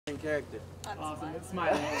character. Awesome. It's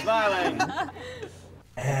smiling. Smiling.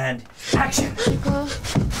 And action.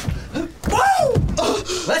 Woo!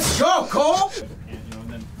 Let's go, Cole.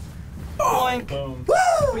 Boink. Boom.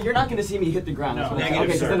 Woo! But you're not gonna see me hit the ground. No. Negative,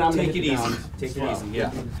 okay, sir. then I'm Take it hit the easy. ground. Take it easy.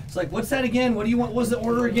 Yeah. Yeah. It's like, what's that again? What do you want? What was the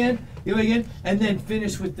order again? You know, again, and then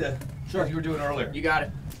finish with the like you were doing earlier. You got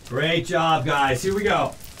it. Great job, guys. Here we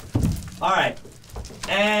go. All right.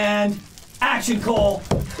 And action, Cole.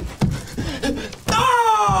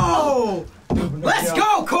 Oh! Let's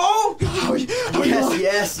go, Cole!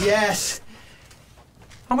 Yes.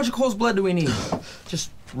 How much of Cole's blood do we need?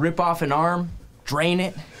 Just rip off an arm, drain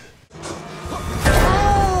it.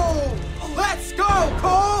 Oh! Let's go,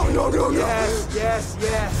 Cole! No. Yes.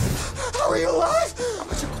 Are we alive? How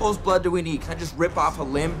much of Cole's blood do we need? Can I just rip off a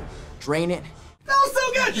limb, drain it? That was so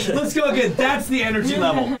good. Let's go again. That's the energy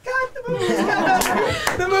level. God, the movie just got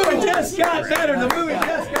better. The movie just got better. The movie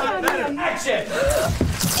just got better. Action.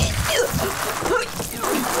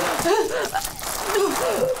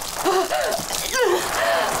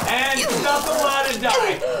 And stop the blood and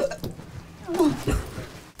die.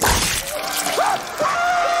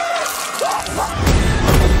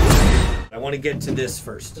 I want to get to this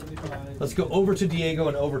first. Let's go over to Diego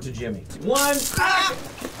and over to Jimmy. One.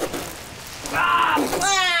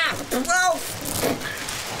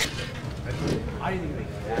 I didn't even make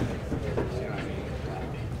that.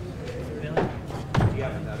 You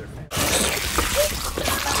have another.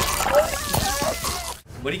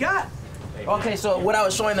 What do you got? Okay, so what I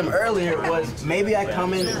was showing them earlier was maybe I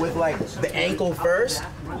come in with like the ankle first,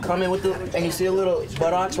 come in with the, and you see a little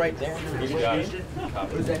buttocks right there. You got it.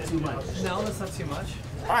 Or is that too much? No, that's not too much.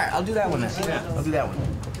 All right, I'll do that one then. Yeah. I'll do that one.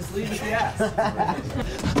 Just leave it the ass.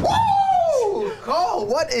 Woo! Cole,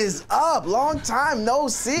 what is up? Long time no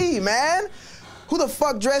see, man. Who the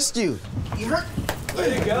fuck dressed you? You hurt?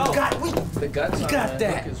 There you go. The guts got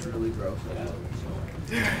that. Is really gross.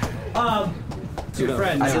 Two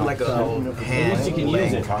friends. I did like a hand you can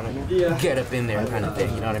use it. Get up in there kind of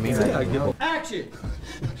thing, you know what I mean? Action.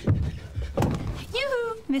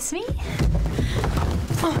 Yoo-hoo! Miss me?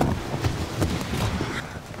 Oh.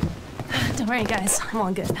 Don't worry, guys. I'm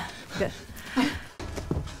all good. Good.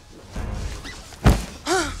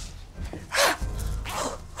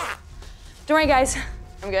 Don't worry, guys.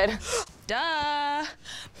 I'm good. Duh!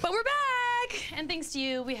 But we're back! And thanks to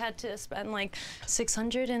you, we had to spend like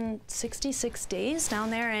 666 days down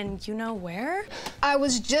there and you know where? I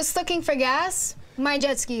was just looking for gas. My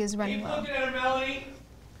jet ski is running Keep low. looking at her, Melanie.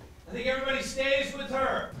 I think everybody stays with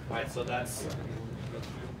her. All right, so that's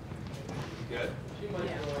good. All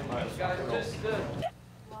right, let's rock and roll.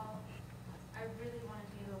 Well, I really want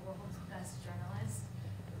to be the world's best journalist,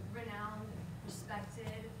 renowned,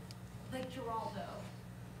 respected, like Geraldo,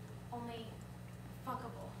 only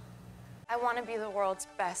fuckable. I want to be the world's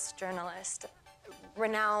best journalist,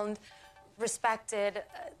 renowned, respected,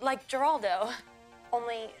 like Geraldo,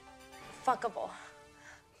 only fuckable.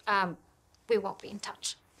 We won't be in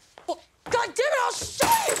touch. Well, God damn it, I'll show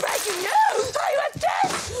you breaking news! How you like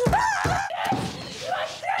this? You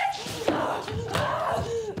like this?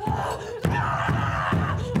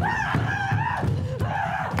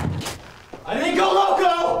 I didn't go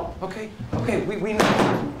loco! Okay,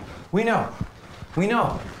 we know. We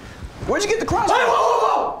know. Where'd you get the crossbow? Hey,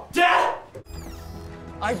 whoa! Dad!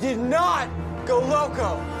 I did not go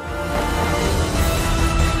loco.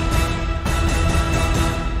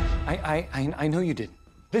 I know you didn't.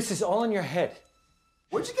 This is all in your head.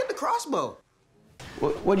 Where'd you get the crossbow?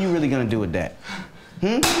 What are you really gonna do with that?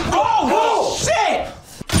 Oh, shit!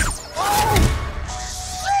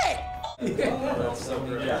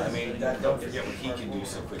 Yeah, I mean, don't forget what he can do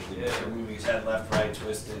so quickly. Moving his head left, right,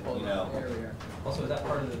 twisted, you know. Also, is that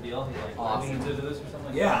part of the deal? He like leans into this or something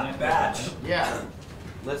like Yeah, that? badge. Yeah.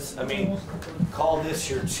 I mean, call this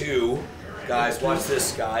your 2. Guys, watch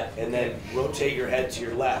this, Scott, and then rotate your head to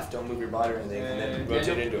your left. Don't move your body or anything, and then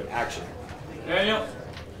rotate into it. Action. Daniel.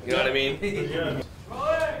 You know what I mean?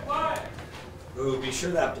 Ooh, be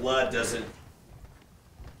sure that blood doesn't.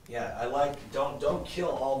 Yeah, I like. Don't kill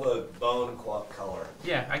all the bone color.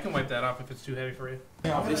 Yeah, I can wipe that off if it's too heavy for you.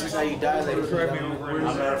 This is how you die, ladies. Correct me. I'm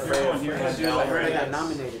not afraid of I heard I got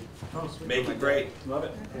nominated. Make it great. Love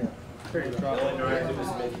it. The only directive is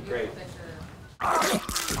to make it great.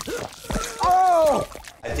 Oh!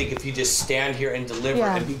 I think if you just stand here and deliver,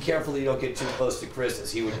 and be careful you don't get too close to Chris,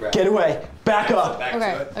 as he would grab. Get away. Back up. Back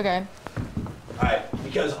to it. Okay. All right,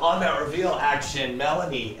 because on that reveal, action,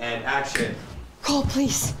 Melanie, and action. Cole,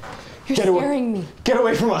 please. You're Get away. scaring me. Get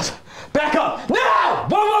away from us. Back up. Now!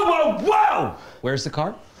 Whoa! Where's the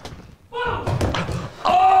car?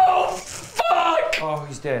 Oh, fuck! Oh,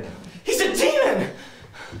 he's dead. He's a demon!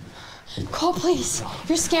 Cole, please.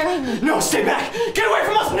 You're scaring me. No, stay back! Get away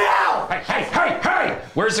from us now! Hey!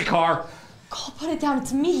 Where's the car? Cole, put it down.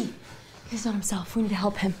 It's me. He's not himself. We need to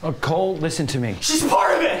help him. Cole, listen to me. She's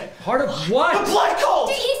part of it! Part of what? The blood cult!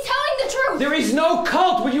 He's telling the truth. There is no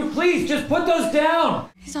cult. Will you please just put those down?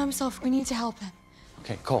 He's not himself. We need to help him.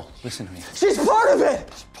 Okay, Cole, listen to me. She's part of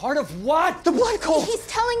it! Part of what? The blood cult! He's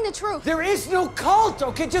telling the truth. There is no cult,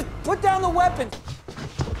 okay? Just put down the weapon.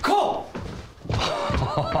 Cole!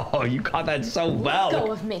 Oh, you caught that so well. Go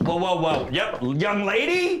with me. Whoa. Yep, young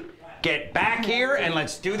lady, get back here and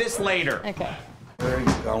let's do this later. Okay. Where are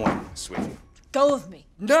you going, sweetie? Go with me.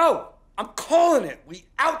 No! I'm calling it. We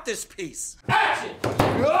out this piece. Action!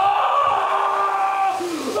 Oh!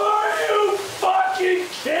 Are you fucking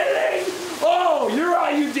kidding? Oh, your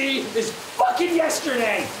IUD is fucking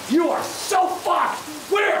yesterday. You are so fucked.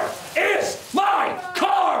 Where is my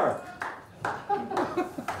car?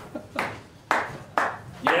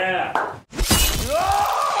 Yeah.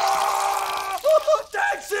 Oh,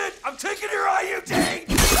 that's it. I'm taking your IUD.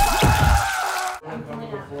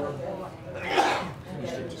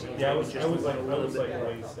 Yeah, I was like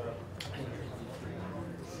way stuff.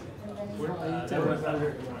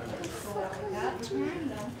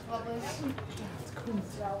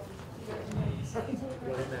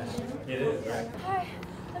 Hi,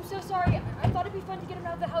 I'm so sorry. I thought it'd be fun to get him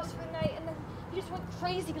out of the house for the night, and then he just went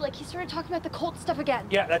crazy. Like, he started talking about the cult stuff again.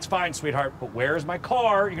 Yeah, that's fine, sweetheart, but where's my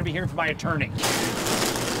car? You're gonna be hearing from my attorney.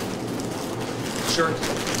 Sure.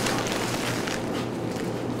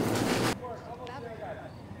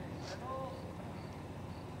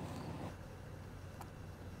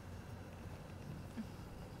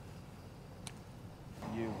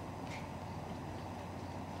 You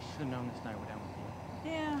should have known this night would end